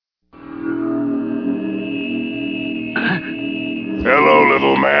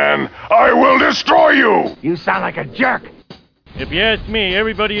little man. I will destroy you! You sound like a jerk. If you ask me,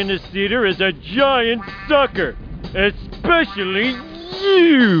 everybody in this theater is a giant sucker. Especially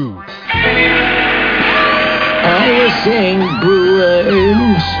you. I was saying,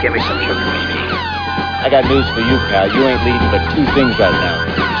 Brewers. Give me some sugar, baby. I got news for you, pal. You ain't leading but two things right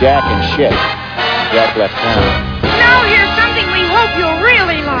now. Jack and shit. Jack left town. Now here's something we hope you'll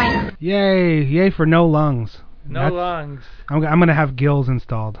really like. Yay for no lungs. No lungs. I'm going to have gills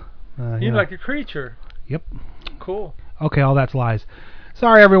installed. You're like a creature. Yep. Cool. Okay, all that's lies.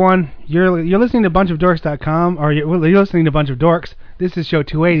 Sorry, everyone. You're listening to bunchofdorks.com, or you're listening to Bunch of Dorks. This is show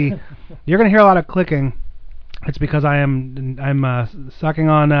 280. You're going to hear a lot of clicking. It's because I'm sucking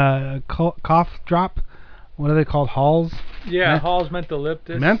on a cough drop. What are they called? Halls? Yeah, Halls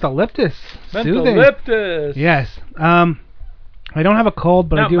Mentholyptus. Mentholyptus. Mentholyptus. Yes. I don't have a cold,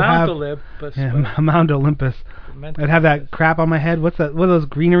 but I do have Mount Olympus. I'd have that crap on my head. What's that? What are those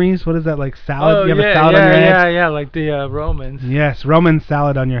greeneries? What is that, like salad? Oh, you have a salad on your head? Yeah, like the Romans. Yes, Roman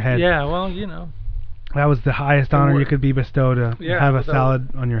salad on your head. Yeah, well, you know. That was the highest honor you could be bestowed, to have a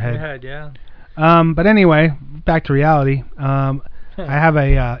salad on your head. Yeah. But anyway, back to reality. I have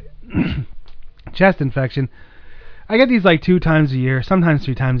a chest infection. I get these like 2 times a year, sometimes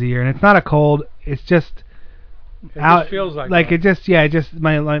 3 times a year, and it's not a cold. It's just just feels like it just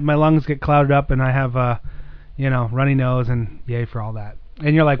my lungs get clouded up, and I have runny nose, and yay for all that.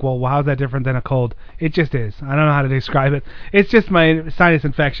 And you're like, well, how's that different than a cold? It just is. I don't know how to describe it. It's just my sinus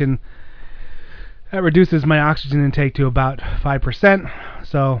infection. That reduces my oxygen intake to about 5%.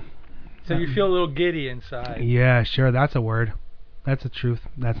 So you feel a little giddy inside. Yeah, sure. That's a word. That's the truth.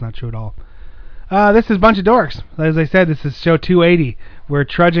 That's not true at all. This is Bunch of Dorks. As I said, this is show 280. We're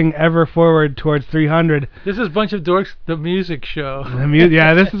trudging ever forward towards 300. This is Bunch of Dorks, the music show.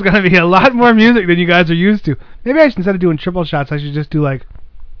 Yeah, this is going to be a lot more music than you guys are used to. Maybe I should, instead of doing triple shots, I should just do like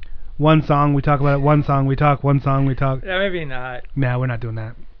one song, we talk about it, one song, we talk, one song, we talk. Yeah, maybe not. No, we're not doing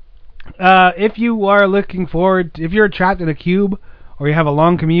that. If you are looking forward, if you're trapped in a cube, or you have a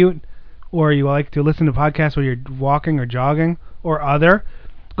long commute, or you like to listen to podcasts while you're walking or jogging, or other,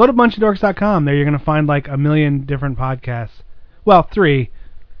 go to bunchofdorks.com. There you're going to find like 1 million different podcasts. Well, 3,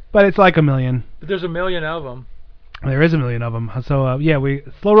 but it's like 1 million. But there's 1 million of them. There is 1 million of them. So,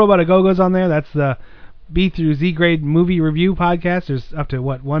 Slow Robot A Go-Go's on there. That's the B through Z grade movie review podcast. There's up to,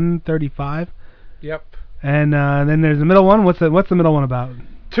 135? Yep. And then there's the middle one. What's the middle one about?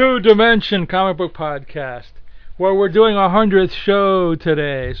 Two Dimension Comic Book Podcast, where we're doing our 100th show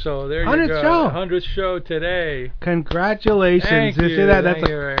today. So there you go. 100th show. 100th show today. Congratulations. Thank you. See that? Thank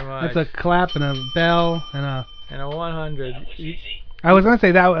you very much. That's a clap and a bell and a 100. I was gonna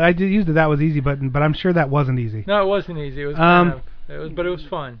say that I did use that was easy, but I'm sure that wasn't easy. No, it wasn't easy. It was but it was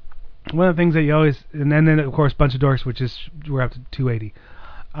fun. One of the things that you always, and then of course Bunch of Dorks, which is we're up to 280.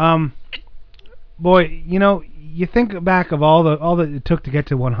 Boy, you think back of all that it took to get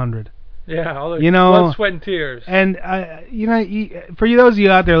to 100. Yeah, all the blood, sweat, and tears. And for those of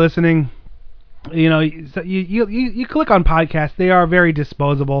you out there listening, you click on podcasts. They are very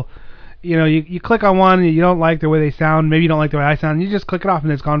disposable. You click on one and you don't like the way they sound. Maybe you don't like the way I sound. And you just click it off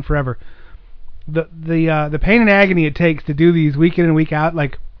and it's gone forever. The pain and agony it takes to do these week in and week out,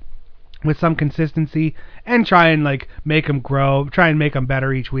 like with some consistency, and try and like make them grow, try and make them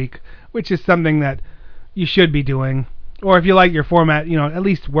better each week, which is something that you should be doing. Or if you like your format, at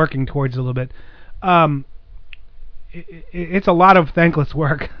least working towards it a little bit. It's a lot of thankless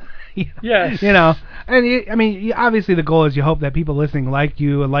work. Yes. And obviously the goal is you hope that people listening like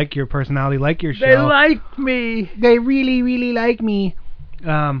you and like your personality, like your show. They like me. They really, really like me.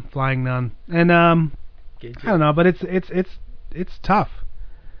 Flying Nun. And I don't know, but it's tough.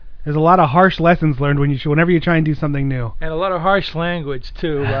 There's a lot of harsh lessons learned whenever you try and do something new. And a lot of harsh language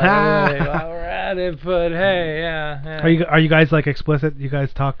too, by the way. While we're at it, but hey, yeah. Are you guys like explicit? You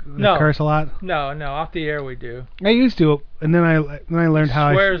guys curse a lot? No, off the air we do. I used to, and then I learned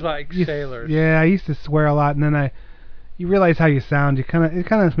how swears like sailors. Yeah, I used to swear a lot, and then you realize how you sound. It kind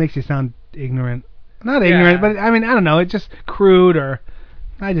of makes you sound ignorant. Not ignorant, but I don't know. It's just crude, or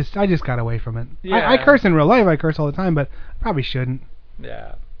I just got away from it. Yeah. I curse in real life. I curse all the time, but I probably shouldn't.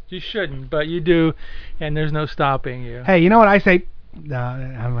 Yeah. You shouldn't, but you do, and there's no stopping you. Hey, you know what I say?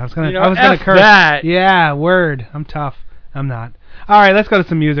 I was gonna curse. That. Yeah, word. I'm tough. I'm not. All right, let's go to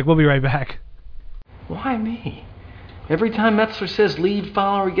some music. We'll be right back. Why me? Every time Metzler says lead,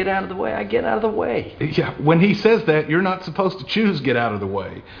 follow, or get out of the way, I get out of the way. Yeah, when he says that, you're not supposed to choose get out of the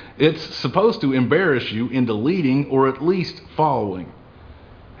way. It's supposed to embarrass you into leading or at least following.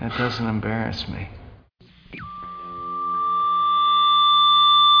 That doesn't embarrass me.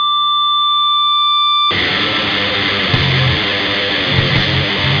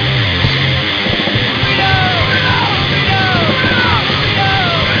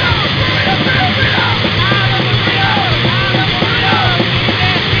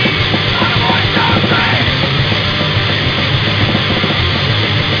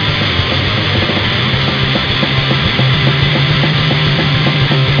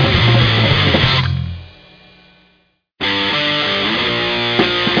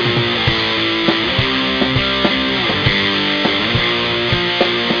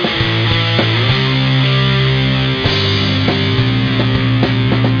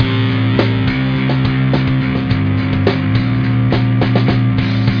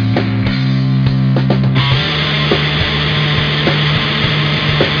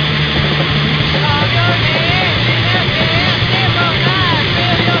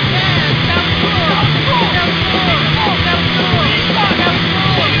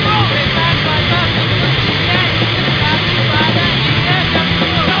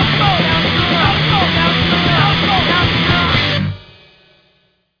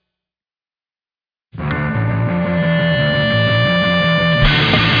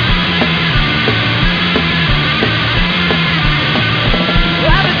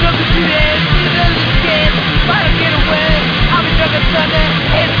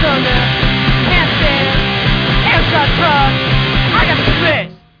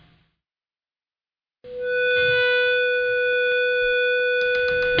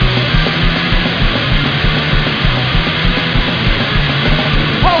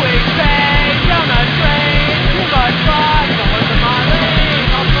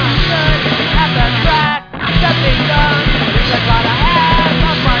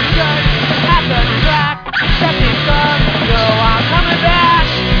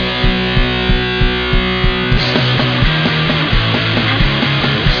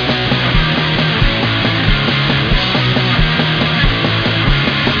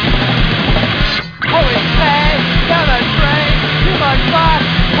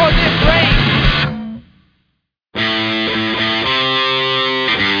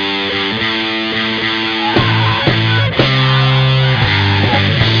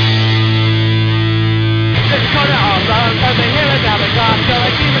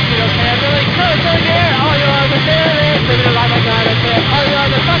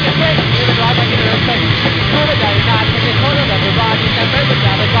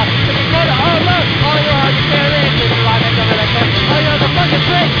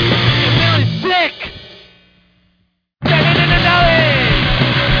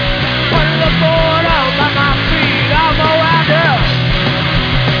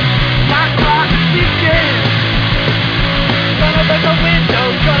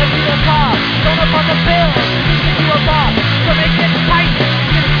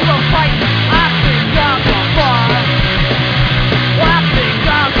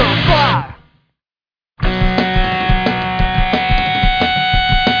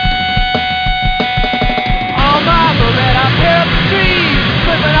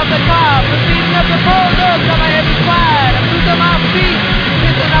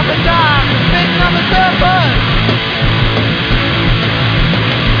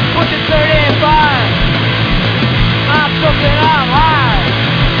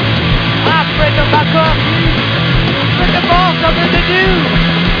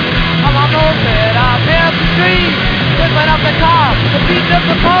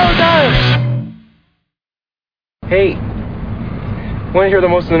 Hey, want to hear the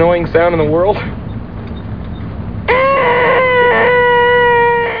most annoying sound in the world?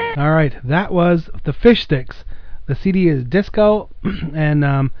 All right, that was the Fish Sticks. The CD is Disco, and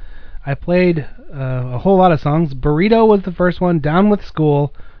I played a whole lot of songs. Burrito was the first one, Down with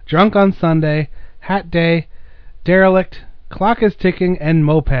School, Drunk on Sunday, Hat Day, Derelict, Clock is Ticking, and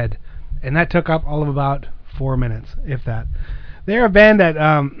Moped. And that took up all of about 4 minutes, if that. They're a band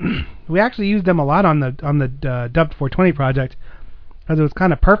that we actually used them a lot on the Dubbed 420 project, because it was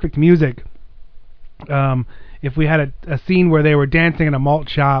kind of perfect music. If we had a scene where they were dancing in a malt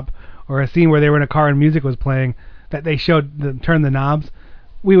shop, or a scene where they were in a car and music was playing, that they turned the knobs,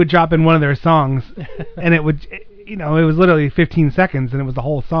 we would drop in one of their songs, and it would, it was literally 15 seconds, and it was the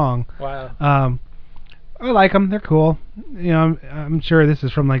whole song. Wow. I like them. They're cool. I'm sure this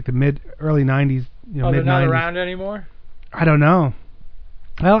is from like the early 90s, mid 90s. They're not around anymore? I don't know.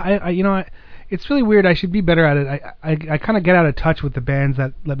 Well, it's really weird. I should be better at it. I kind of get out of touch with the bands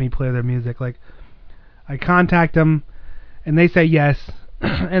that let me play their music. Like, I contact them, and they say yes,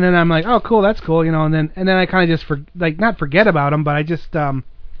 and then I'm like, oh, cool, that's cool, and then I kind of just not forget about them, but I just I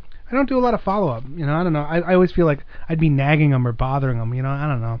don't do a lot of follow up. I don't know. I always feel like I'd be nagging them or bothering them. I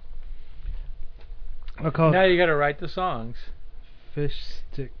don't know. Now you got to write the songs. Fish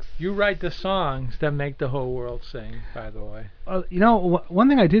Sticks. You write the songs that make the whole world sing, by the way. One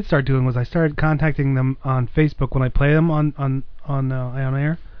thing I did start doing was I started contacting them on Facebook when I play them on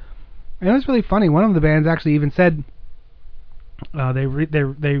air. And it was really funny. One of the bands actually even said they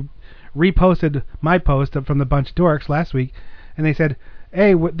reposted my post from the Bunch of Dorks last week, and they said,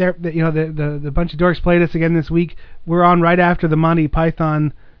 "Hey, the Bunch of Dorks played us again this week. We're on right after the Monty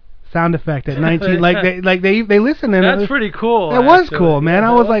Python sound effect at 19." they listened. And that's pretty cool. That was cool, man.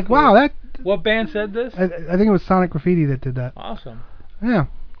 I was like, cool. Wow, that. What band said this? I think it was Sonic Graffiti that did that. Awesome. Yeah,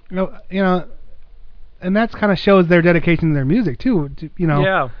 and that's kind of shows their dedication to their music too.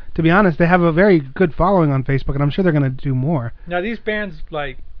 Yeah. To be honest, they have a very good following on Facebook, and I'm sure they're going to do more. Now these bands,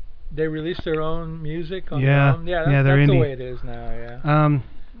 they release their own music on their own? Yeah, they're that's indie. the way it is now, yeah.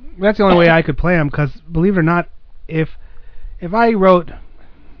 That's the only way I could play them, because believe it or not, if I wrote,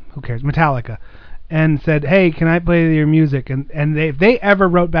 who cares, Metallica, and said, hey, can I play your music, and if they ever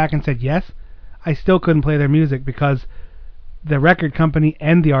wrote back and said yes, I still couldn't play their music, because the record company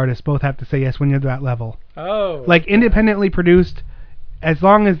and the artist both have to say yes when you're at that level. Oh. Like, independently produced, as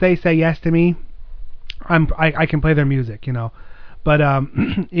long as they say yes to me, I can play their music, But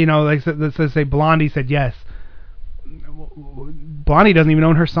like let's say Blondie said yes. Blondie doesn't even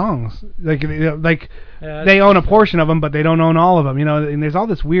own her songs. They own a portion of them, but they don't own all of them. And there's all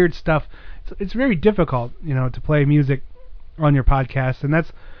this weird stuff. It's very difficult, to play music on your podcast, and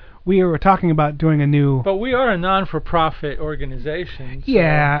we were talking about doing a new. But we are a non-for-profit organization. So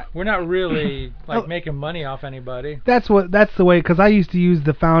yeah. We're not really making money off anybody. That's the way, because I used to use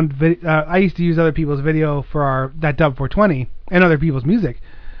I used to use other people's video for that Dub 420 and other people's music.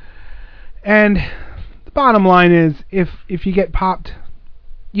 And the bottom line is, if you get popped,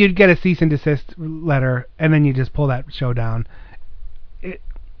 you'd get a cease and desist letter, and then you just pull that show down. It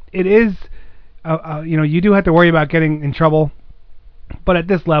is, you do have to worry about getting in trouble. But at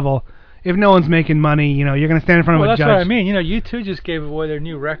this level, if no one's making money, you're going to stand in front of a judge. Well, that's what I mean. U2 just gave away their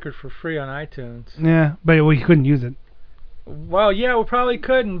new record for free on iTunes. Yeah, but we couldn't use it. Well, yeah, we probably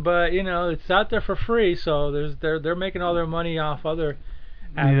couldn't, but it's out there for free, so they're making all their money off other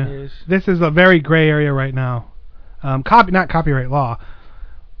avenues. Yeah. This is a very gray area right now. Not copyright law,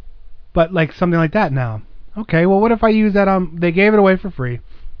 but like something like that now. Okay, well, what if I use that they gave it away for free.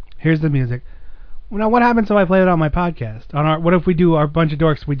 Here's the music. Now, what happens if I play it on my podcast? What if we do our Bunch of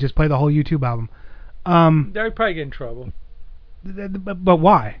Dorks? We just play the whole YouTube album. They'd probably get in trouble. But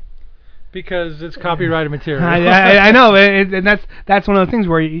why? Because it's copyrighted material. I know, and that's one of the things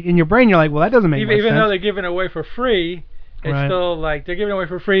where in your brain you're like, well, that doesn't make much sense. Even though they're giving it away for free, it's still like they're giving it away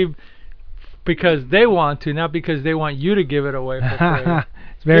for free because they want to, not because they want you to give it away for free.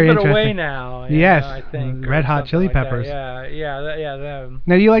 It's very give it interesting. away now. Yes, I think Red Hot Chili Peppers. Yeah, them.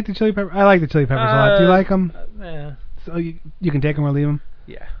 Now, do you like the Chili Peppers? I like the Chili Peppers a lot. Do you like them? Yeah. So you can take them or leave them?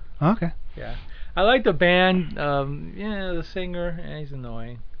 Yeah. Okay. Yeah. I like the band. The singer, he's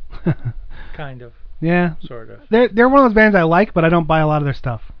annoying. Kind of. Yeah. Sort of. They're one of those bands I like, but I don't buy a lot of their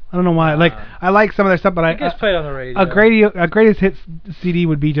stuff. I don't know why. I like some of their stuff, but I guess play it on the radio. A greatest hits CD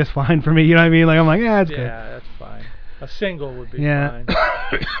would be just fine for me. You know what I mean? Like I'm like, yeah, that's good. Yeah, that's fine. A single would be fine.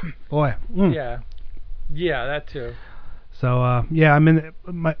 Boy. Yeah. Yeah, that too. So I'm in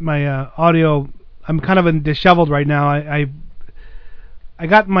my audio. I'm kind of disheveled right now. I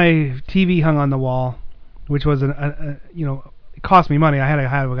got my TV hung on the wall, which was it cost me money. I had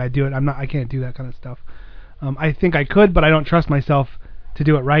a guy do it. I can't do that kind of stuff. I think I could, but I don't trust myself to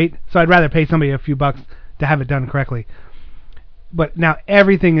do it right. So I'd rather pay somebody a few bucks to have it done correctly. But now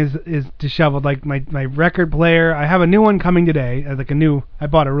everything is disheveled. Like my record player, I have a new one coming today. I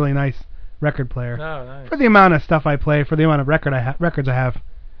bought a really nice record player. Oh, nice. For the amount of stuff I play, for the amount of records I have,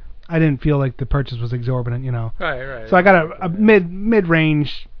 I didn't feel like the purchase was exorbitant, you know. Right. So I got a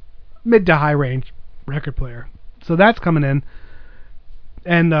mid-range, mid to high range record player. So that's coming in,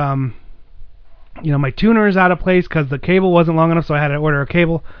 and my tuner is out of place because the cable wasn't long enough, so I had to order a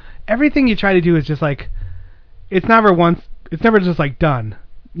cable. Everything you try to do is just like, it's never just like done.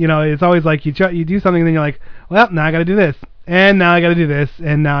 You know, it's always like you do something and then you're like, well, now I got to do this, and now I got to do this,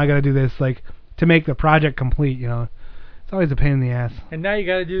 and now I got to do this, like to make the project complete. You know, it's always a pain in the ass. And now you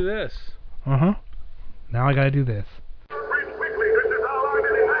got to do this. Now I got to do this.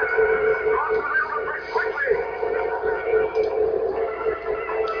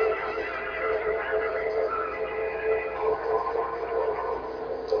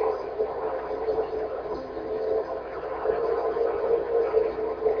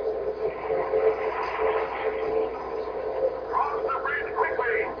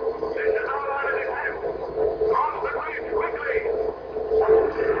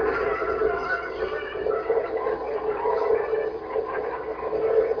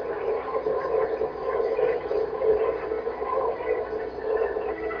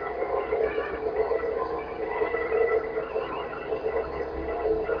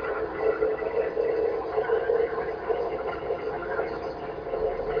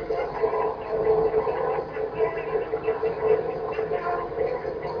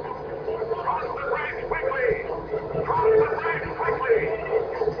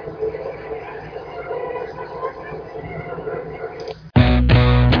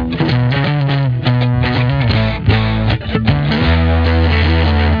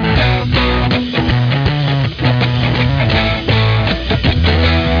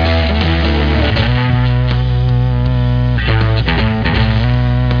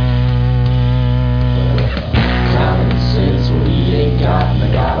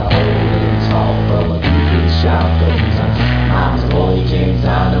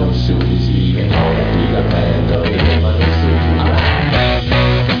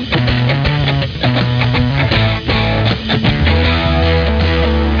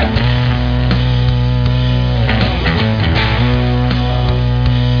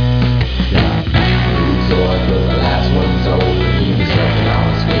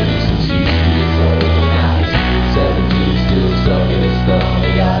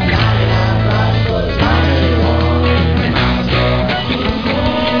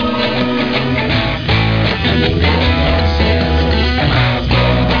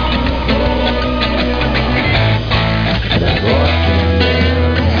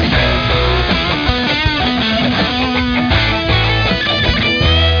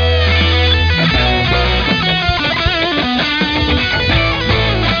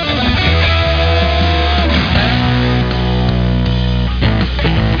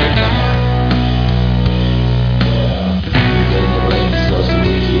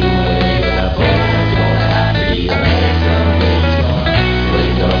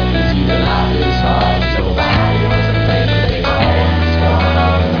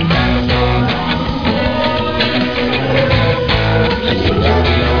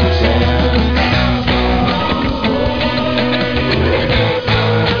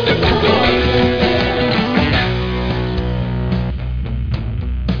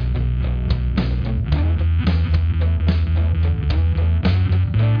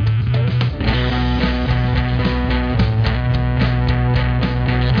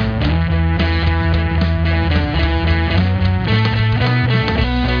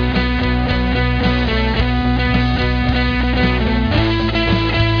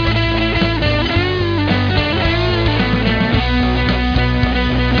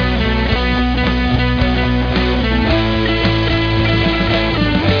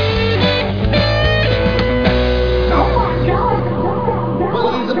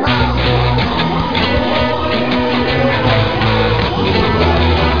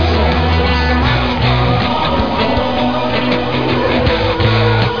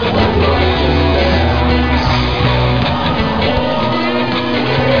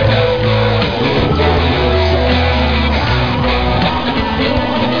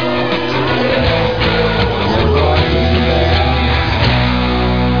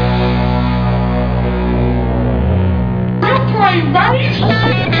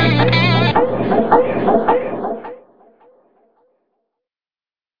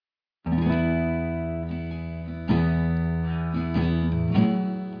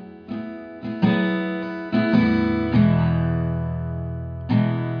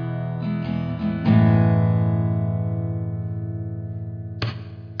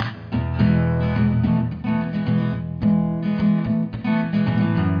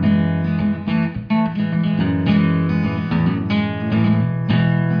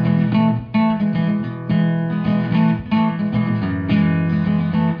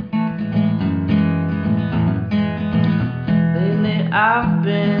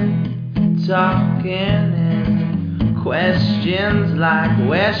 talking and questions like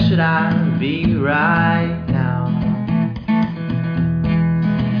where should I be right now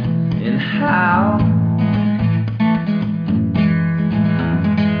and how.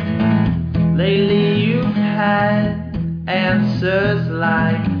 Lately you've had answers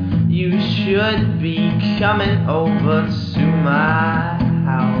like you should be coming over to my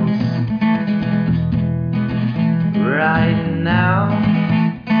house right now,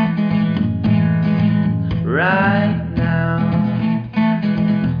 right now.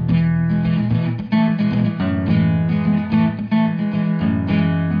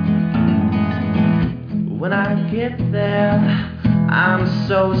 When I get there, I'm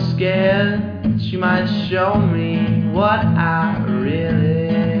so scared she might show me what I really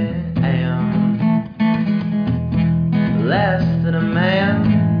am. Less than a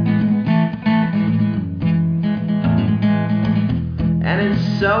man. And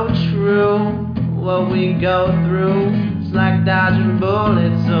it's so true, what we go through. It's like dodging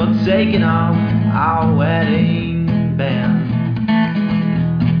bullets or taking off our wedding band.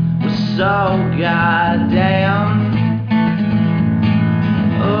 We're so goddamn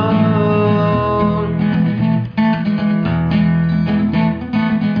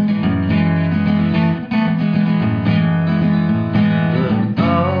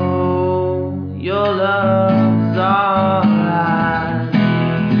your love's all I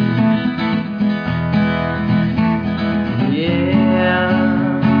need. Yeah,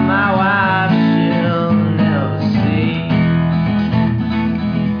 my wife, she'll never see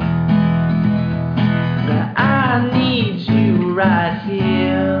that I need you right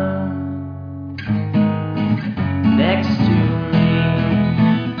here next to me.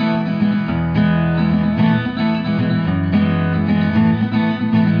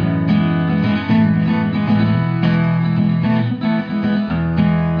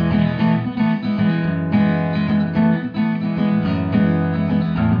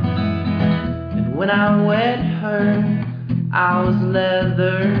 And when I wed her, I was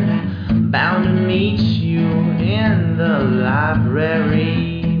leather bound to meet you in the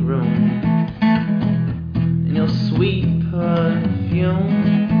library room, in your sweet perfume.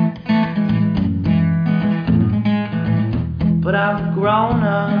 But I've grown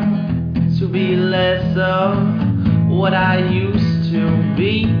up to be less of what I used to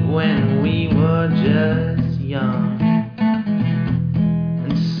be when we were just young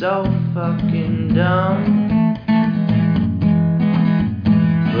and so fucking dumb.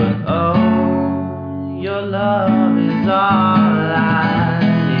 But oh, your love is all I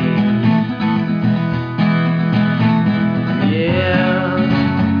need. Yeah,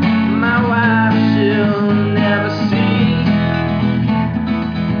 my wife, she'll never see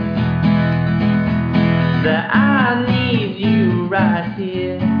that I need you right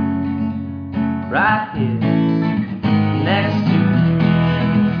here next to me.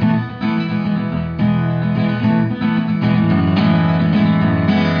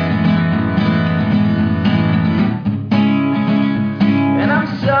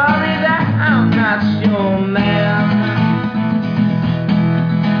 Sorry that I'm not your man.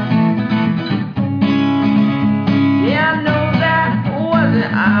 Yeah, I know that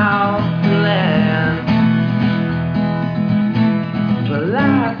wasn't our plan, but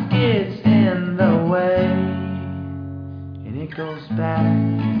life gets in the way, and it goes back,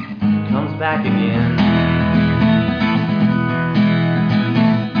 comes back again.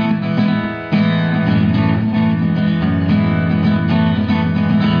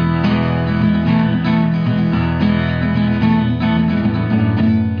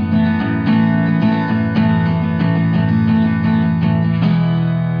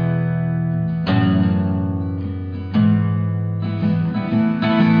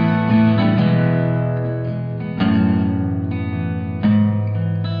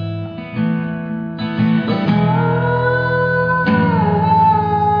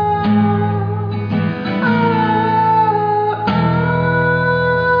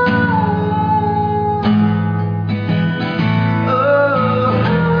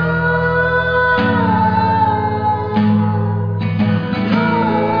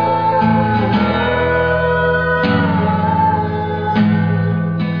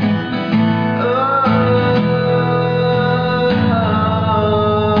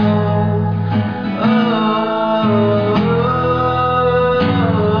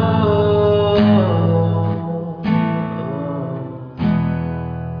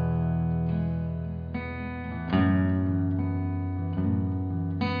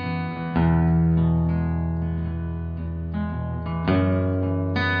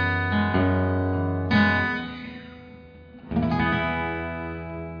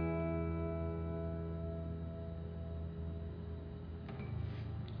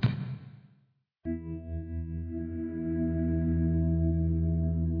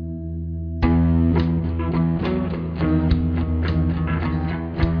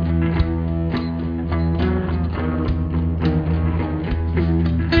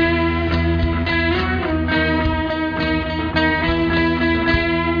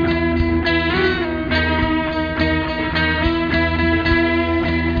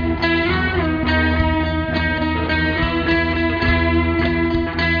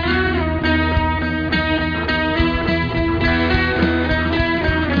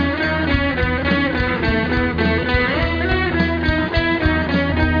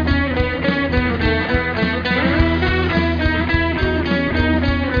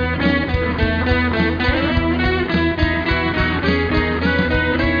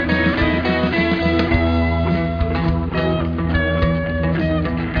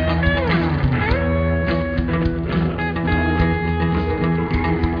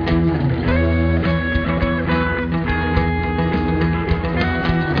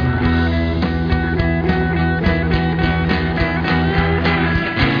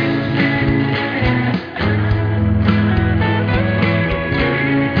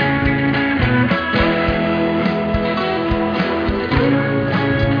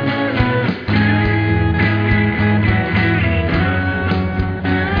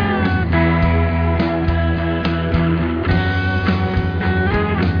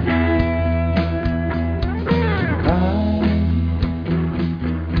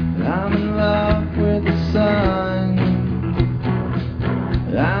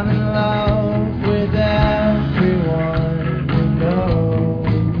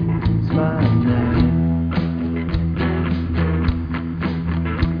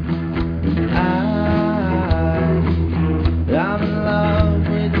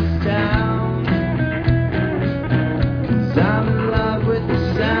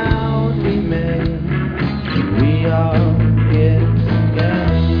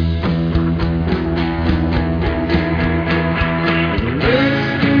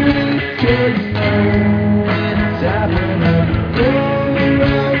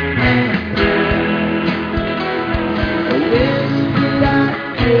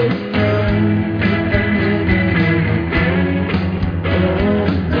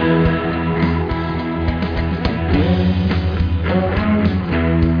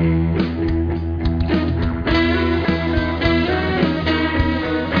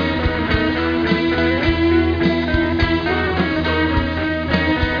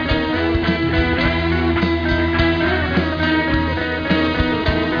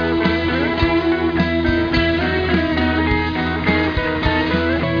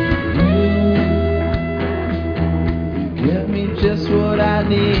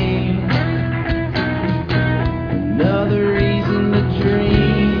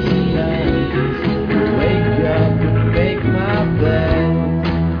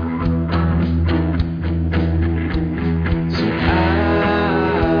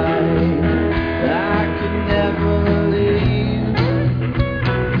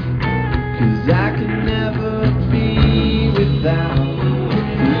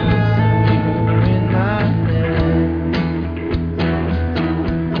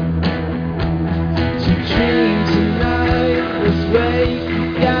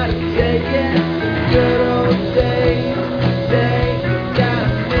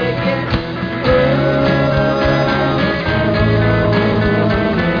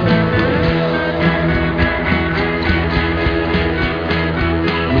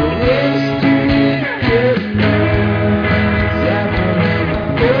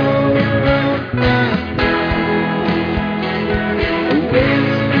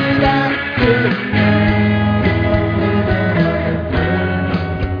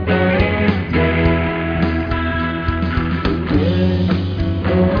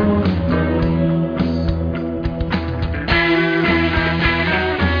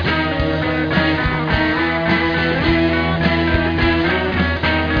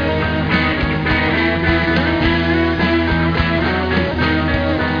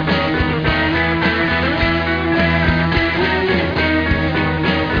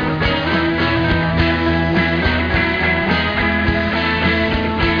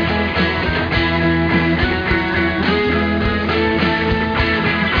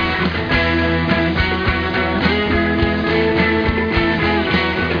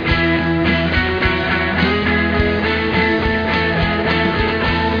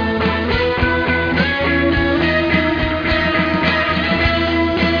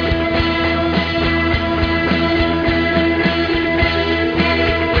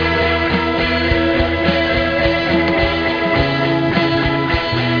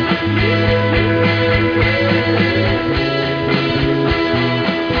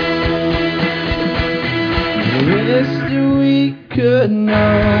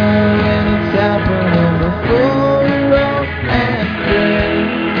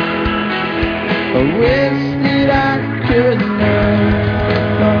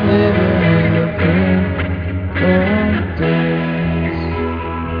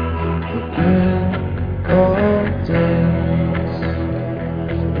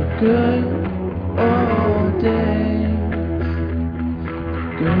 good old days.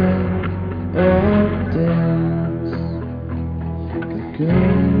 Good old days. Good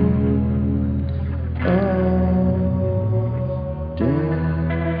old days.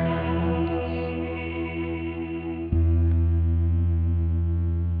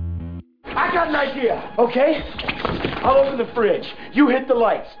 I got an idea, okay? I'll open the fridge. You hit the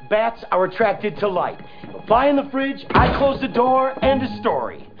lights. Bats are attracted to light. Fly in the fridge, I close the door, end of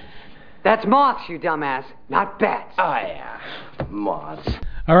story. That's moths, you dumbass, not bats. Ah, yeah. Moths.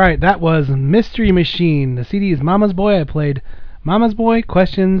 All right, that was Mystery Machine. The CD is Mama's Boy. I played Mama's Boy,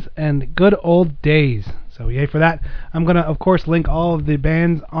 Questions, and Good Old Days. So yay for that. I'm going to, of course, link all of the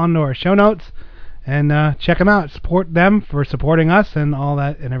bands onto our show notes and check them out. Support them for supporting us and all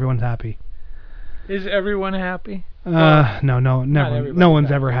that, and everyone's happy. Is everyone happy? No, never. No one's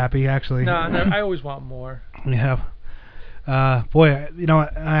ever happy, actually. No, I always want more. Yeah. Boy, you know,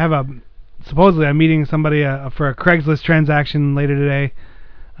 I have supposedly I'm meeting somebody for a Craigslist transaction later today.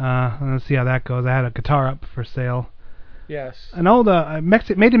 Let's see how that goes. I had a guitar up for sale. Yes. An old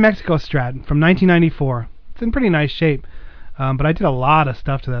made in Mexico Strat from 1994. It's in pretty nice shape, but I did a lot of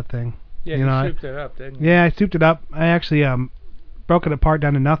stuff to that thing. Yeah, you souped it up, didn't you? Yeah, I souped it up. I actually broke it apart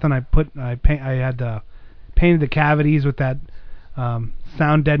down to nothing. I had painted the cavities with that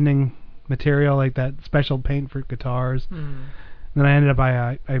sound deadening material, like that special paint for guitars. Mm. Then I ended up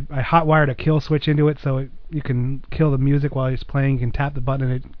I hot wired a kill switch into it, so you can kill the music while it's playing. You can tap the button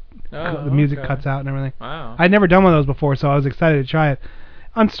and the music cuts out and everything. Wow. I'd never done one of those before, so I was excited to try it.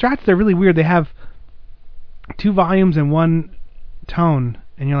 On Strats, they're really weird. They have 2 volumes and 1 tone,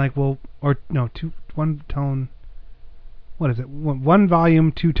 and you're like, well, or no, 1 tone. What is it? 1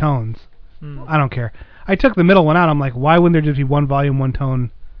 volume, 2 tones. I don't care. I took the middle one out. I'm like, why wouldn't there just be 1 volume, 1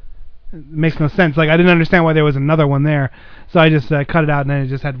 tone? It makes no sense. Like, I didn't understand why there was another one there. So I just cut it out, and then it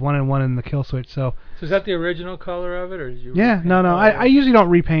just had 1 and 1 in the kill switch. So is that the original color of it, or did you? Yeah, no. I usually don't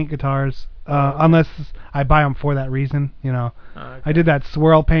repaint guitars unless I buy them for that reason. You know, okay. I did that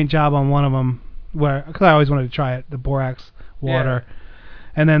swirl paint job on one of them because I always wanted to try it, the borax water. Yeah.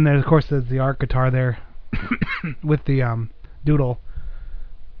 And then there's the art guitar there with the doodle.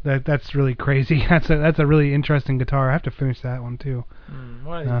 That's really crazy. That's a really interesting guitar. I have to finish that one too.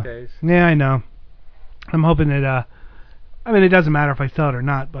 One of these days. Yeah, I know. I'm hoping it. I mean, it doesn't matter if I sell it or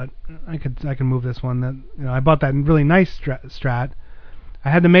not, but I can move this one. That I bought that really nice Strat. I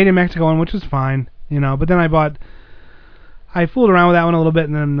had the Made in Mexico one, which was fine, but then I fooled around with that one a little bit,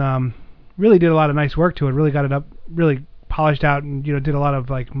 and then really did a lot of nice work to it. Really got it up, really polished out, and did a lot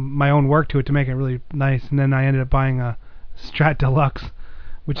of like my own work to it to make it really nice. And then I ended up buying a Strat Deluxe,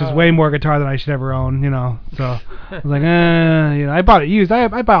 which is way more guitar than I should ever own, So I was like, I bought it used.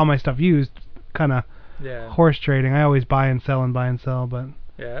 I buy all my stuff used, kind of horse trading. I always buy and sell, but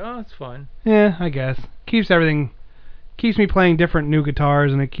yeah, well, it's fun. Yeah, I guess keeps me playing different new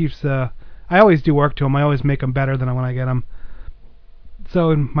guitars, and it keeps. I always do work to them. I always make them better than when I get them.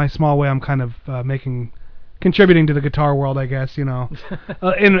 So in my small way, I'm kind of contributing to the guitar world, I guess. In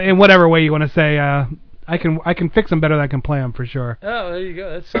whatever way you want to say. I can fix them better than I can play them for sure. Oh, there you go.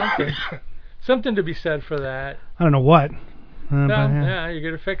 That's something. Something to be said for that. I don't know what. You're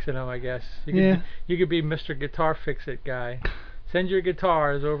good at fixing them, I guess. You could be Mr. Guitar Fix-It guy. Send your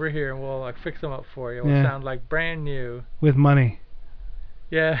guitars over here, and we'll fix them up for you. We'll sound like brand new. With money.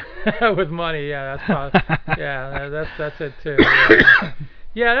 Yeah, with money. Yeah, that's probably, that's it too.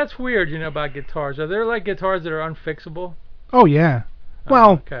 Yeah, that's weird. About guitars. Are there like guitars that are unfixable? Oh yeah.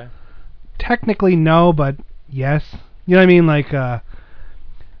 Well. Okay. Technically no, but yes. You know what I mean? Like a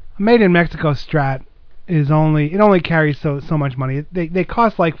Made in Mexico Strat it only carries so much money. They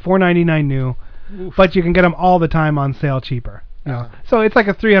cost like $4.99 new, but you can get them all the time on sale cheaper. So it's like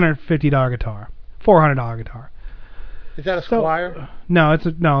a $350 guitar, $400 guitar. Is that a Squier? No,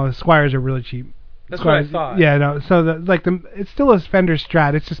 Squiers are really cheap. That's what I thought. Yeah, no. So it's still a Fender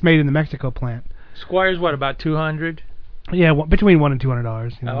Strat. It's just made in the Mexico plant. Squiers what, about $200? Yeah, between $100 and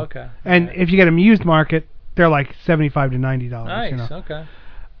 $200. Oh, okay. And if you get them used market, they're like $75 to $90. Nice. Okay.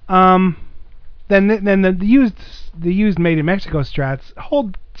 Then the used Made in Mexico Strats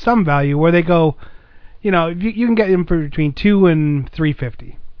hold some value where they go, you can get them for between $200 and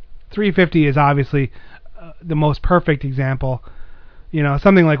 $350. $350 is obviously the most perfect example.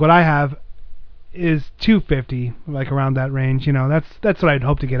 Something like what I have is $250, like around that range. That's what I'd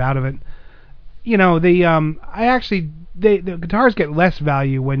hope to get out of it. The guitars get less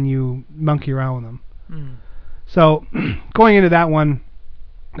value when you monkey around with them. So going into that one,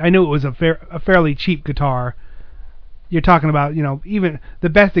 I knew it was a fairly cheap guitar. You're talking about, even the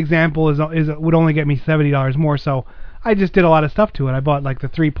best example is would only get me $70 more. So I just did a lot of stuff to it. I bought like the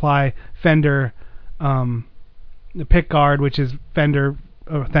 3-ply Fender, the pick guard, which is Fender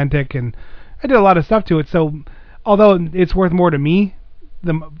authentic, and I did a lot of stuff to it. So although it's worth more to me,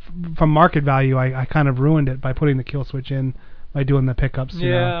 from market value, I kind of ruined it by putting the kill switch in, by doing the pickups.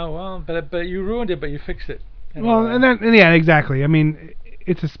 Yeah, well, but you ruined it, but you fixed it. Well, and yeah, exactly. I mean,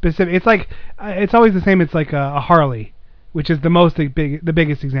 it's a specific. It's like it's always the same. It's like a Harley, which is the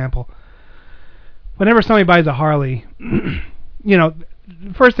biggest example. Whenever somebody buys a Harley, the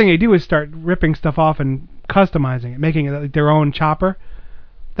first thing they do is start ripping stuff off and customizing it, making it like their own chopper.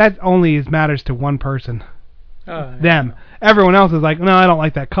 That only matters to one person. Oh, them. Yeah. Everyone else is like, no, I don't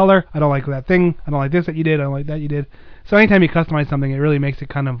like that color. I don't like that thing. I don't like this that you did. I don't like that you did. So anytime you customize something, it really makes it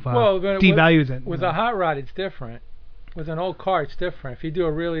kind of devalues it. With a hot rod, it's different. With an old car, it's different. If you do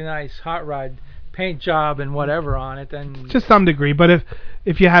a really nice hot rod paint job and whatever on it, then to some degree. But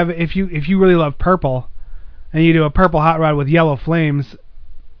if you really love purple, and you do a purple hot rod with yellow flames,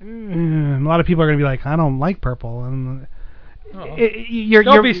 a lot of people are going to be like, I don't like purple. And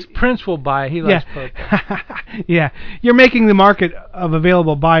Prince will buy it. He likes purple. Yeah, you're making the market of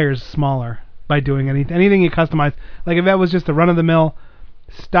available buyers smaller by doing anything you customize. Like if that was just a run-of-the-mill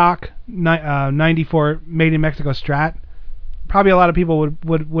stock 94 made in Mexico Strat, probably a lot of people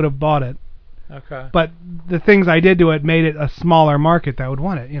would have bought it. Okay. But the things I did to it made it a smaller market that would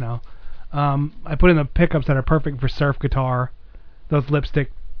want it. I put in the pickups that are perfect for surf guitar, those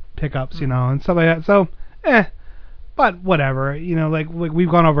lipstick pickups, and stuff like that. So, but whatever, like we've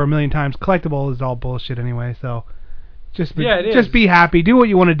gone over a million times. Collectible is all bullshit anyway, so just be happy. Do what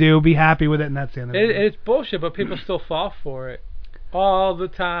you want to do. Be happy with it, and that's the end of it. It's bullshit, but people still fall for it all the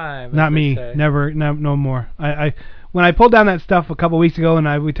time. Not me. Say. Never. No more. I when I pulled down that stuff a couple weeks ago,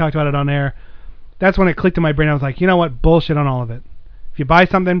 and we talked about it on air, that's when it clicked in my brain. I was like, you know what? Bullshit on all of it. If you buy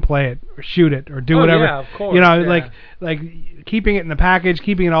something, play it, or shoot it, or do whatever. Yeah, of course. Like keeping it in the package,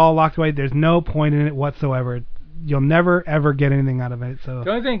 keeping it all locked away. There's no point in it whatsoever. You'll never ever get anything out of it. So the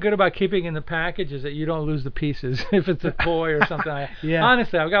only thing good about keeping in the package is that you don't lose the pieces if it's a toy or something like that. Yeah.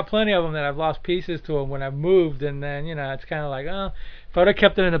 Honestly, I've got plenty of them that I've lost pieces to them when I've moved, and then it's kind of like, if I would have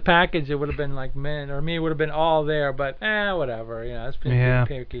kept it in the package, it would have been like it would have been all there. But whatever. It's been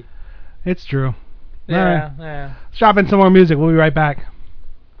picky. It's true. Yeah. Let's drop in some more music. We'll be right back.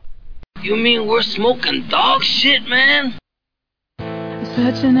 You mean we're smoking dog shit, man?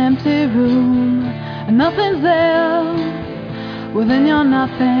 Such an empty room, and nothing's there. Within your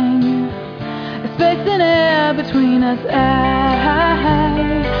nothing, a space in air between us.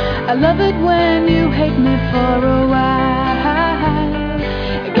 I love it when you hate me for a while.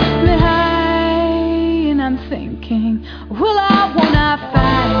 It gets me high, and I'm thinking, will I, won't I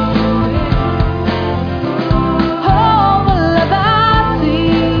find all the love I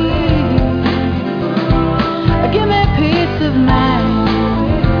see? Give me peace of mind.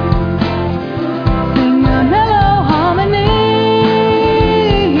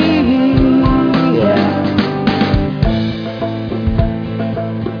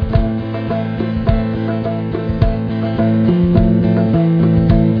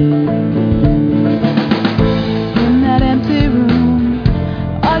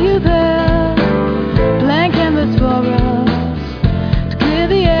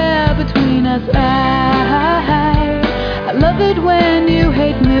 I love it when you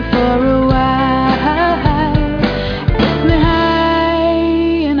hate me for a while. It's me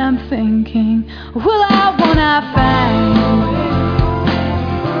high, and I'm thinking, will I, won't I find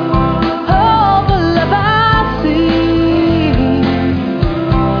all the love I see?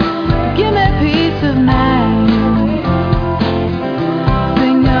 Give me peace of mind.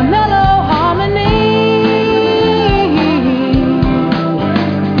 Sing a mellow harmony.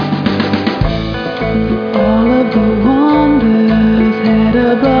 All of the wonders head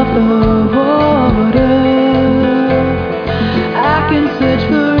above the world.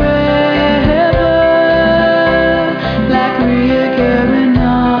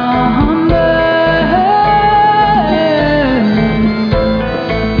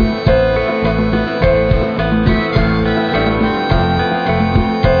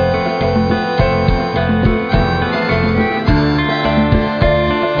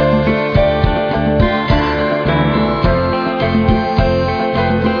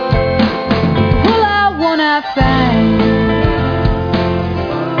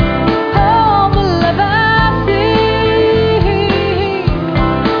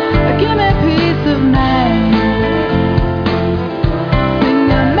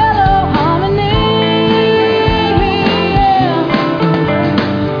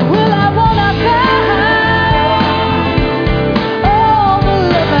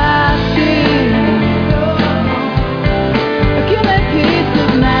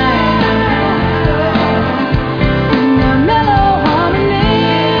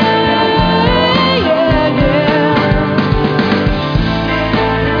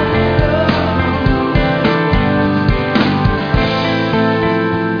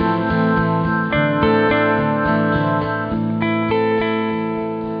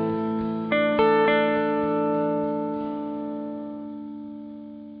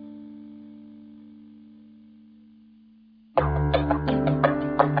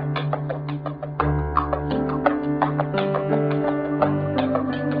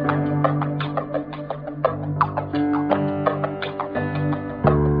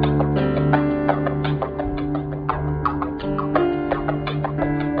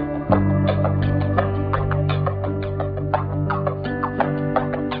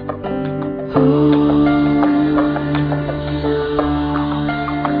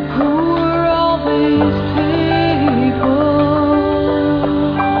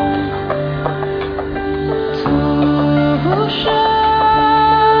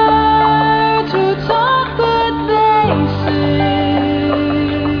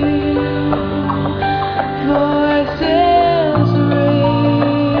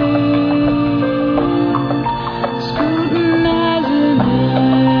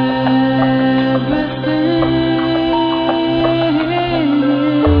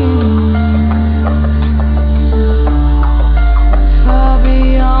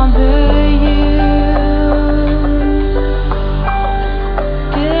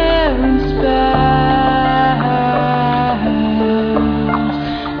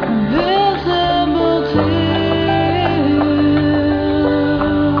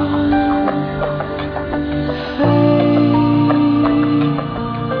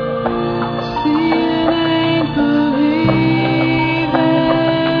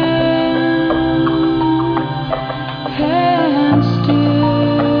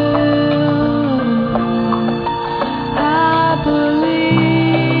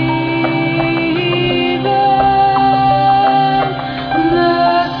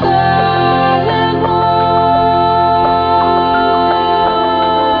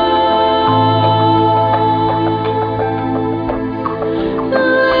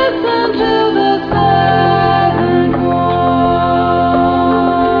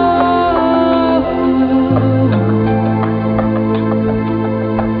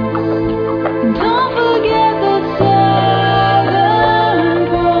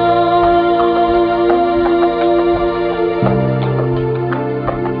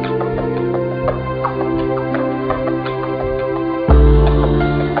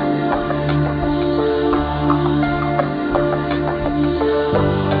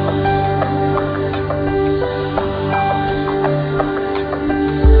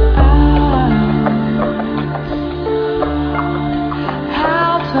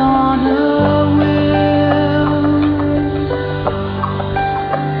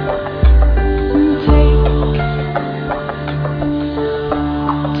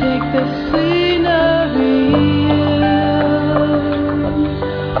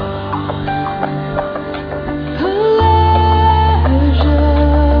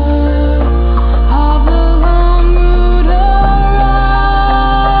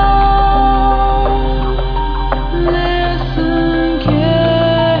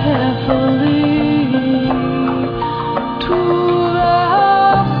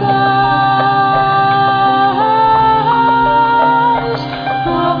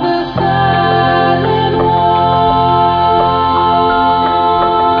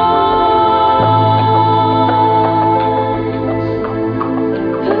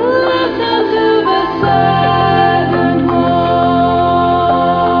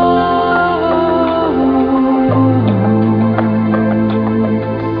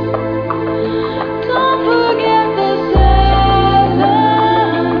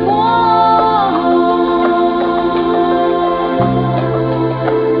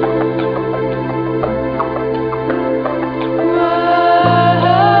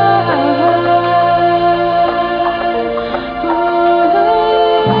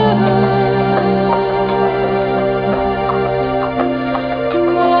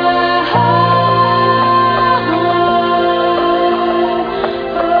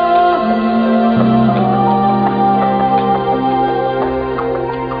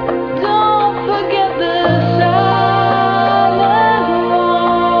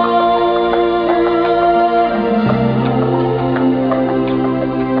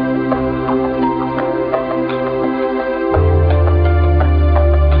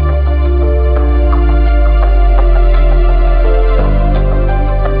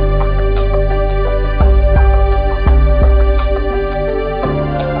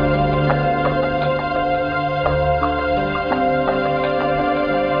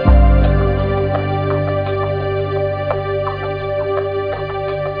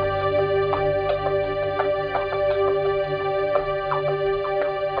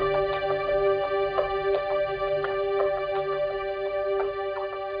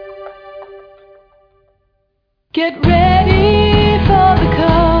 Get ready for the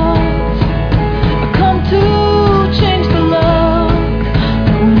cuts. I come to change the look.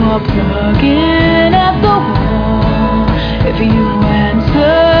 No more plugging at the wall. If you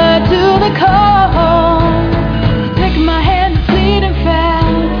answer to the call, take my hand, it's leading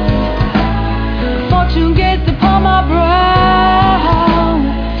fast. Fortune gates upon my brow.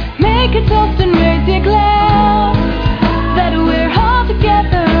 Make a toast and raise your glass that we're all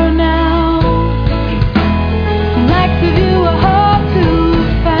together now. Likes of you are hard to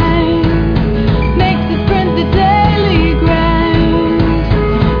find. Makes us friends the daily grind.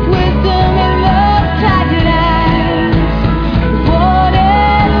 Wisdom in love, tired eyes.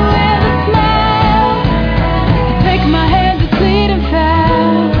 Rewarded with a smile. You take my hand, it's leading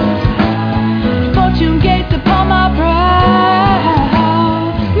fast. Fortune gates upon my brow.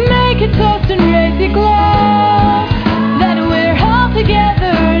 Make a toast and raise your glass that we're all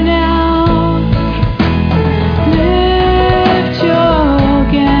together now. Lift your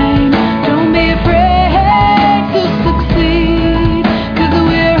game, don't be afraid to succeed, 'cause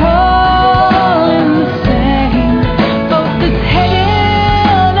we're all in the same boat that's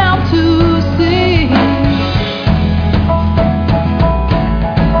heading out to sea.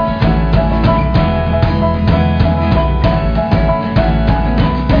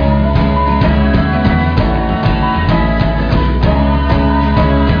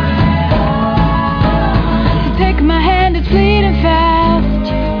 So take my hand, it's fleeting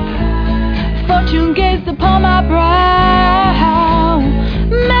fast. Fortune gazed upon my brow.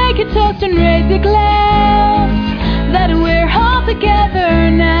 Make a toast and raise your glass that we're all together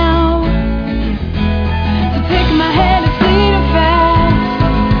now. So take my hand, it's fleeting fast.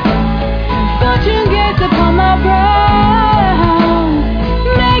 Fortune gazed upon my brow.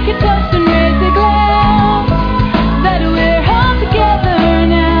 Make a toast and raise your glass that we're all together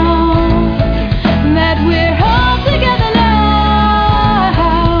now. That we're all together now.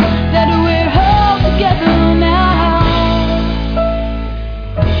 That we're all together now.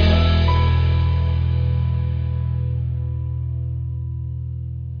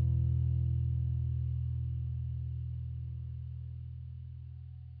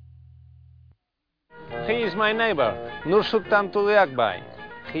 He is my neighbor, Nur Sultan Tuliakbay.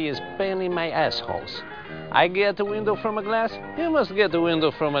 He is pain in my assholes. I get a window from a glass, he must get a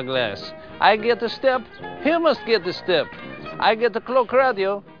window from a glass. I get a step, he must get a step. I get a clock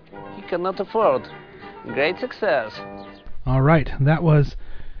radio, he cannot afford. Great success. All right, that was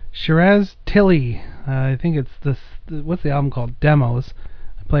Shiraz Tilly. I think it's what's the album called? Demos.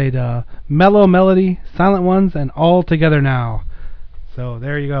 I played Mellow Melody, Silent Ones, and All Together Now. So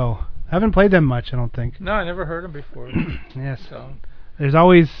there you go. Haven't played them much, I don't think. No, I never heard them before. Yes. So. There's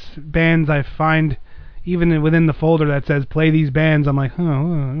always bands I find, even within the folder that says play these bands. I'm like, I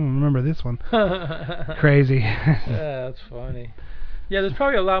don't remember this one. Crazy. Yeah, that's funny. Yeah, there's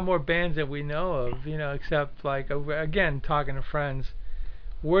probably a lot more bands that we know of, except like again talking to friends.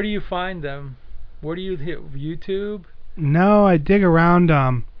 Where do you find them? Where do you hit YouTube? No, I dig around.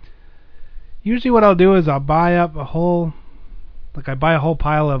 Usually, what I'll do is I'll buy up a whole. I buy a whole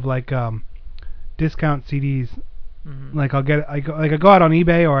pile of discount CDs. Mm-hmm. Like I go out on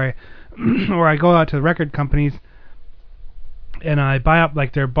eBay or I go out to the record companies and I buy up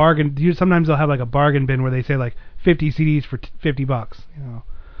their bargain. Sometimes they'll have a bargain bin where they say 50 CDs for $50,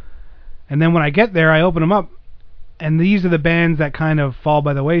 And then when I get there, I open them up, and these are the bands that kind of fall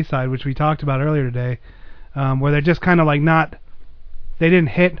by the wayside, which we talked about earlier today, where they're just kind of they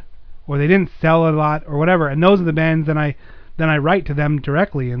didn't hit or they didn't sell a lot or whatever. And those are the bands then I write to them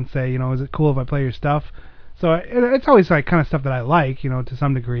directly and say, is it cool if I play your stuff? So it's always kind of stuff that I like, to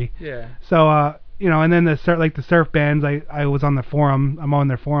some degree. Yeah. So and then the surf bands, I was on the forum. I'm on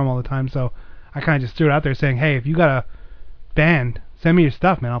their forum all the time, so I kind of just threw it out there saying, hey, if you got a band, send me your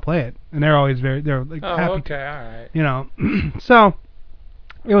stuff, man. I'll play it. And they're always happy. Okay, all right. So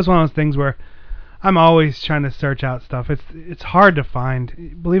it was one of those things where I'm always trying to search out stuff. It's hard to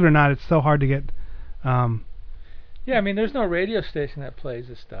find. Believe it or not, it's so hard to get. Yeah, I mean, there's no radio station that plays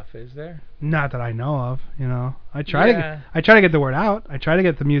this stuff, is there? Not that I know of. I try to get the word out. I try to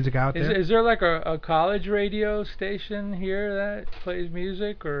get the music out there. Is there a college radio station here that plays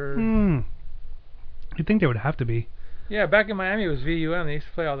music, or? You'd think there would have to be. Yeah, back in Miami it was VUM. They used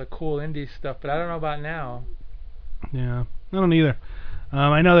to play all the cool indie stuff, but I don't know about now. Yeah, I don't either.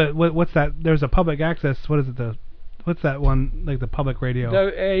 I know that what's that? There's a public access. What is it? What's that one? The public radio.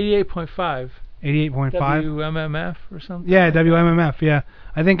 88.5. 88.5. WMMF or something. Yeah, WMMF. Yeah,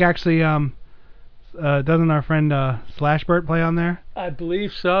 I think actually, doesn't our friend Slashbert play on there? I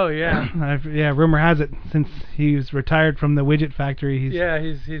believe so. Yeah. Yeah. Rumor has it since he's retired from the Widget Factory,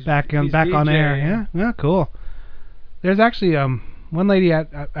 he's back on air. Yeah. Yeah. Cool. There's actually one lady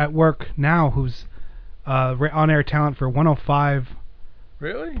at work now who's on-air talent for 105.5,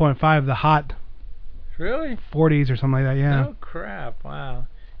 Really? the hot Really? 40s or something like that. Yeah. Oh crap! Wow.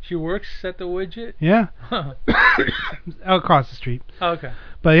 She works at the Widget. Yeah. Across the street. Okay.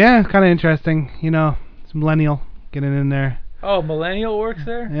 But yeah, it's kind of interesting. You know, it's millennial getting in there. Oh, millennial works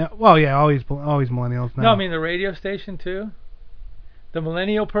there? Yeah. Well, yeah, always millennials now. No, I mean the radio station too. The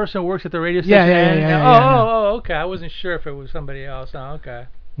millennial person works at the radio Yeah, station. yeah. Oh, okay. I wasn't sure if it was somebody else. Oh, okay.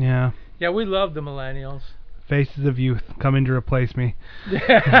 Yeah. Yeah, we love the millennials. Faces of youth coming to replace me.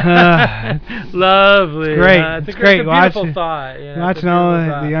 Lovely. It's great. It's a great. beautiful thought. You know, Watching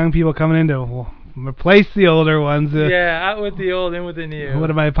all the young people coming in to replace the older ones. Yeah, out with the old, in with the new. What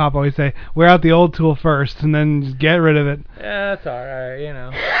did my pop always say? Wear out the old tool first, and then just get rid of it. Yeah, that's all right. You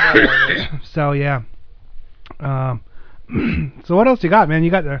know. So yeah. So what else you got, man?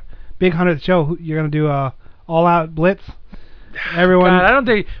 You got the big 100th show. You're gonna do a all-out blitz. Everyone. God, I don't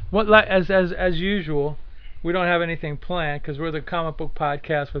think as usual. We don't have anything planned because we're the comic book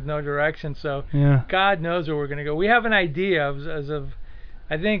podcast with no direction. So yeah. God knows where we're gonna go. We have an idea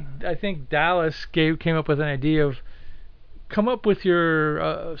I think Dallas came up with an idea of come up with your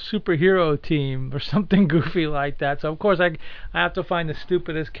superhero team or something goofy like that. So of course I have to find the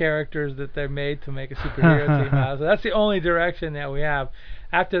stupidest characters that they're made to make a superhero team out of. So that's the only direction that we have.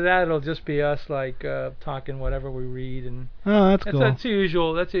 After that, it'll just be us like talking whatever we read, and that's cool. That's the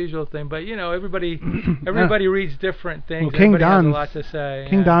usual thing. But you know, everybody reads different things. Well, King everybody Don's has a lot to say.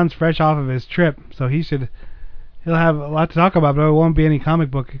 King Don's fresh off of his trip, so he'll have a lot to talk about, but it won't be any comic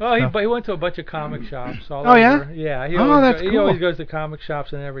book. Oh, stuff. he went to a bunch of comic shops all over. Yeah? Yeah. He always goes to comic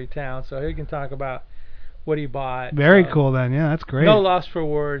shops in every town, so he can talk about what he bought. Very cool then. Yeah, that's great. No loss for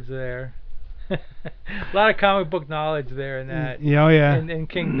words there. A lot of comic book knowledge there in that. Yeah, yeah. In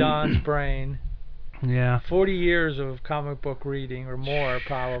King Don's brain. Yeah. 40 years of comic book reading or more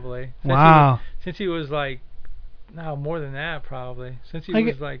probably. Since he was like, no, more than that probably. Since he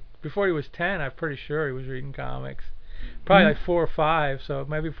was like, before he was 10, I'm pretty sure he was reading comics. Probably like 4 or 5, so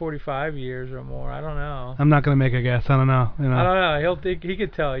maybe 45 years or more. I don't know. I'm not gonna make a guess. I don't know. You know. I don't know. He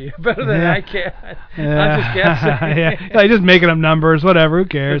could tell you better than I can. Yeah. I'm just guessing. Yeah, he's just making up numbers. Whatever. Who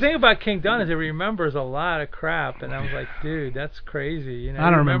cares? The thing about King Don is he remembers a lot of crap, and I was like, dude, that's crazy. You know,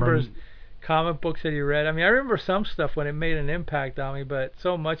 I don't he remembers remember comic books that he read. I mean, I remember some stuff when it made an impact on me, but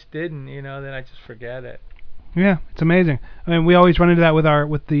so much didn't. You know, then I just forget it. Yeah, it's amazing. I mean, we always run into that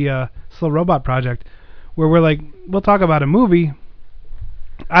with the Slow Robot Project, where we're like, we'll talk about a movie.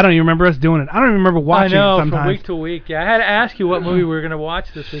 I don't even remember us doing it. I don't even remember watching it sometimes. From week to week. Yeah, I had to ask you what movie we were going to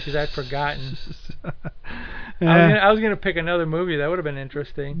watch this week because I'd forgotten. I was going to pick another movie. That would have been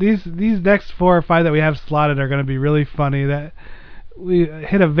interesting. These next 4 or 5 that we have slotted are going to be really funny. That we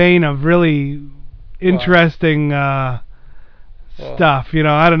hit a vein of really interesting stuff, you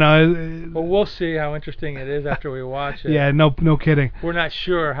know. I don't know. Well, we'll see how interesting it is after we watch it. Yeah, no kidding. We're not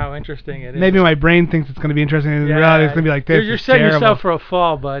sure how interesting it is. Maybe my brain thinks it's going to be interesting, and in reality it's going to be like this. You're setting yourself for a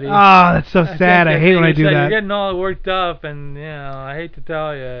fall, buddy. Oh, that's so sad. I hate when I do that. You're getting all worked up, and you know, I hate to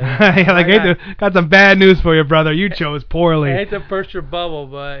tell you. Got some bad news for you, brother. You chose poorly. I hate to burst your bubble,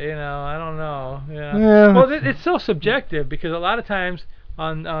 but you know, I don't know. Yeah. Well, it's so subjective because a lot of times.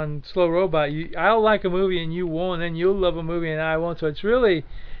 On Slow Robot, I'll like a movie and you won't, and then you'll love a movie and I won't. So it's really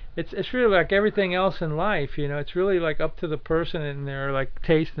like everything else in life, you know. It's really like up to the person and their like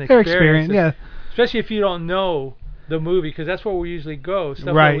taste and experience. Yeah. Especially if you don't know the movie, because that's where we usually go.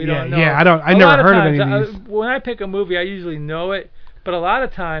 Stuff right. That we don't know. Yeah. I never heard of any of these. When I pick a movie, I usually know it. But a lot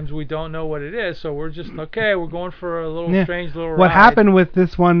of times we don't know what it is, so we're just okay. We're going for a little strange little ride. What happened with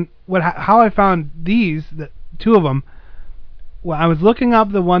this one? How I found these, the 2 of them. Well, I was looking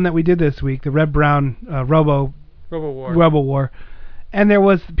up the one that we did this week, the Red Brown Robo War, and there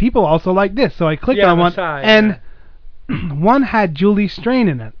was people also like this. So I clicked on one, and one had Julie Strain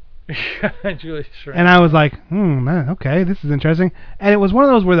in it. Julie Strain. And I was like, man, okay, this is interesting. And it was one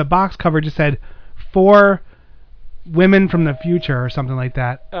of those where the box cover just said 4 women from the future or something like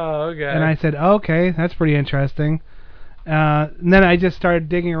that. Oh, okay. And I said, okay, that's pretty interesting. And then I just started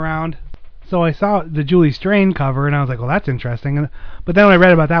digging around. So I saw the Julie Strain cover, and I was like, well, that's interesting. But then when I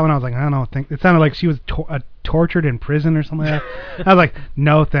read about that one, I was like, I don't know. It sounded like she was tortured in prison or something like that. I was like,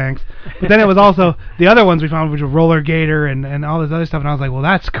 no, thanks. But then it was also the other ones we found, which were Roller Gator and all this other stuff, and I was like, well,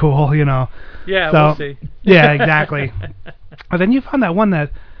 that's cool, you know. Yeah, so, we'll see. Yeah, exactly. But then you found that one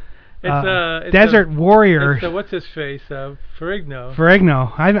that it's Desert Warrior. It's what's his face? Ferrigno.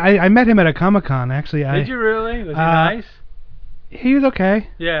 Ferrigno. I met him at a Comic-Con, actually. Did you really? Was he nice? He was okay.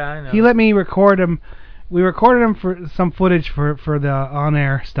 Yeah, I know. He let me record him. We recorded him for some footage for the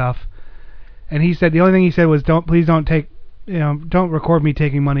on-air stuff. And he said the only thing he said was please don't take, don't record me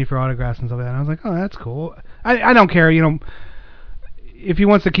taking money for autographs and stuff like that. And I was like, oh, that's cool. I don't care, if he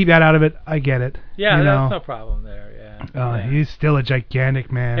wants to keep that out of it, I get it. Yeah, that's no problem there. Yeah. He's still a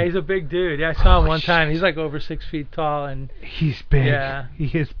gigantic man. Yeah, he's a big dude. Yeah, I saw him one time. He's like over 6 feet tall, and he's big. Yeah, he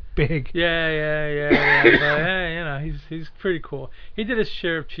is big. Yeah. But, yeah, he's pretty cool. He did his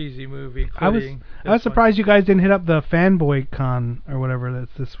share of cheesy movie. I was surprised you guys didn't hit up the Fanboy Con or whatever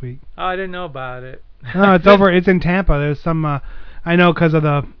that's this week. Oh, I didn't know about it. No, it's over. It's in Tampa. There's some. I know because of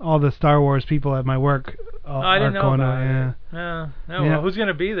all the Star Wars people at my work. I didn't know about it. Yeah. No. Well, who's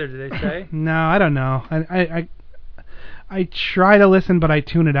gonna be there? Did they say? No, I don't know. I try to listen, but I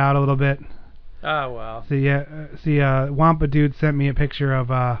tune it out a little bit. Oh well. Wampa Dude sent me a picture of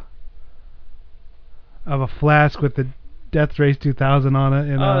a flask with the Death Race 2000 on it.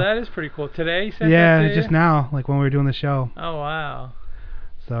 And, that is pretty cool. Today he sent that to you? Just now, like when we were doing the show. Oh wow.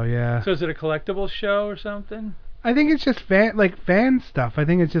 So yeah. So is it a collectible show or something? I think it's just fan stuff. I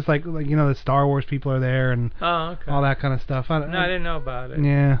think it's just like the Star Wars people are there and all that kind of stuff. I didn't know about it.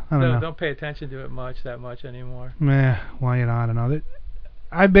 Yeah, I don't know. Don't pay attention to it that much anymore. Yeah, well, I don't know.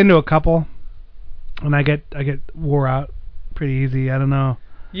 I've been to a couple, and I get wore out pretty easy. I don't know.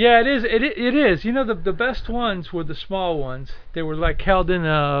 Yeah, it is. It is. The best ones were the small ones. They were like held in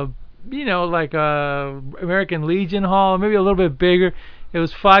like a American Legion Hall, maybe a little bit bigger. It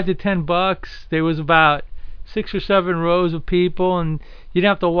was $5 to $10. There was about 6 or 7 rows of people, and you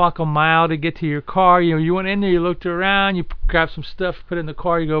didn't have to walk a mile to get to your car. You went in there, you looked around, you grabbed some stuff, put it in the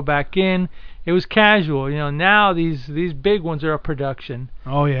car, you go back in. It was casual. Now these big ones are a production.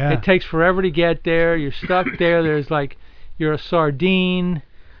 Oh yeah. It takes forever to get there. You're stuck there. There's you're a sardine.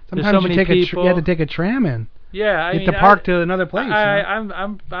 Sometimes There's so many people. You have to take a tram in. Yeah, you have to park to another place. I'm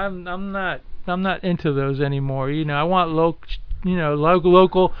not into those anymore. I want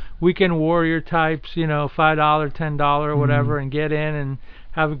local weekend warrior types, $5, $10 or whatever, and get in and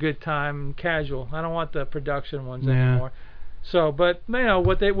have a good time, casual. I don't want the production ones anymore. So, but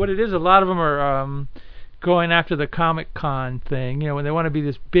what it is, a lot of them are going after the Comic-Con thing, when they want to be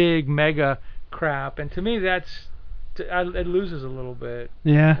this big mega crap, and to me it loses a little bit.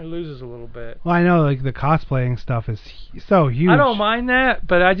 Yeah. It loses a little bit. Well, I know the cosplaying stuff is so huge. I don't mind that,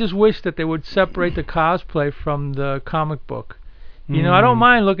 but I just wish that they would separate the cosplay from the comic book. I don't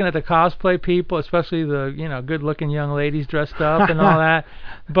mind looking at the cosplay people, especially the good-looking young ladies dressed up and all that.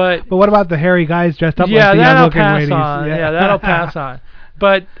 But what about the hairy guys dressed up like the young-looking ladies? Yeah, that'll pass on.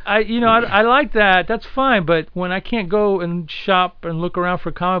 But I like that. That's fine. But when I can't go and shop and look around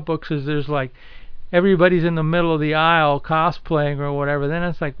for comic books, as there's everybody's in the middle of the aisle cosplaying or whatever, then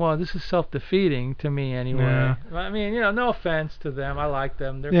it's well, this is self-defeating to me anyway. Yeah. I mean, no offense to them. I like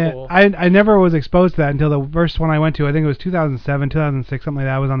them. They're cool. I never was exposed to that until the first one I went to. I think it was 2007, 2006, something like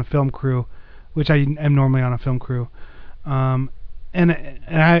that. I was on a film crew, which I am normally on a film crew. And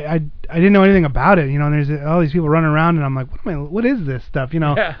I didn't know anything about it, and there's all these people running around, and I'm like, what is this stuff,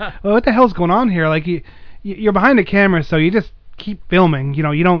 Yeah. Well, what the hell's going on here? You're behind a camera, so you just keep filming, you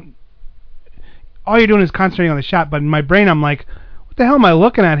don't, all you're doing is concentrating on the shot, but in my brain I'm like, what the hell am I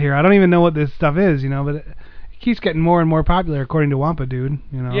looking at here? I don't even know what this stuff is, but it keeps getting more and more popular according to Wampa Dude,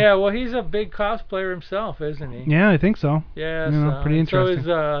 Yeah, well, he's a big cosplayer himself, isn't he? Yeah, I think so. Yeah, pretty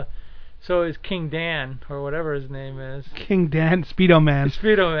interesting. So is King Dan, or whatever his name is. King Dan, Speedo Man.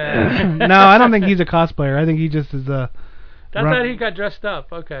 Speedo Man. No, I don't think he's a cosplayer. I think he just is a... That's how he got dressed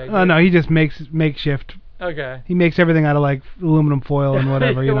up. Okay. Oh, no, he just makes makeshift. Okay. He makes everything out of aluminum foil and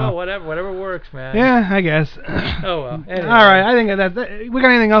whatever, Well, whatever works, man. Yeah, I guess. Oh well. Anyway. All right, I think that's. We got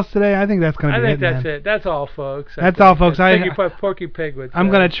anything else today? I think that's gonna be it. I think that's it. That's all, folks. That's all, folks. Thank you, Porky Pig would say.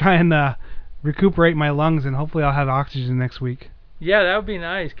 I'm gonna try and recuperate my lungs, and hopefully I'll have oxygen next week. Yeah, that would be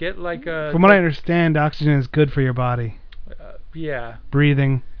nice. Get a. From what I understand, oxygen is good for your body. Yeah.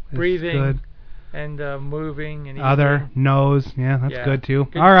 Breathing. Is good. And moving and other nose, that's good too.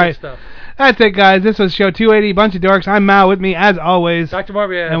 Good, all right, good stuff. That's it, guys. This was show 280, Bunch of Dorks. I'm Mal, with me as always, Dr.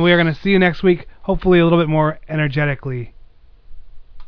 Morbius, and we are going to see you next week, hopefully a little bit more energetically.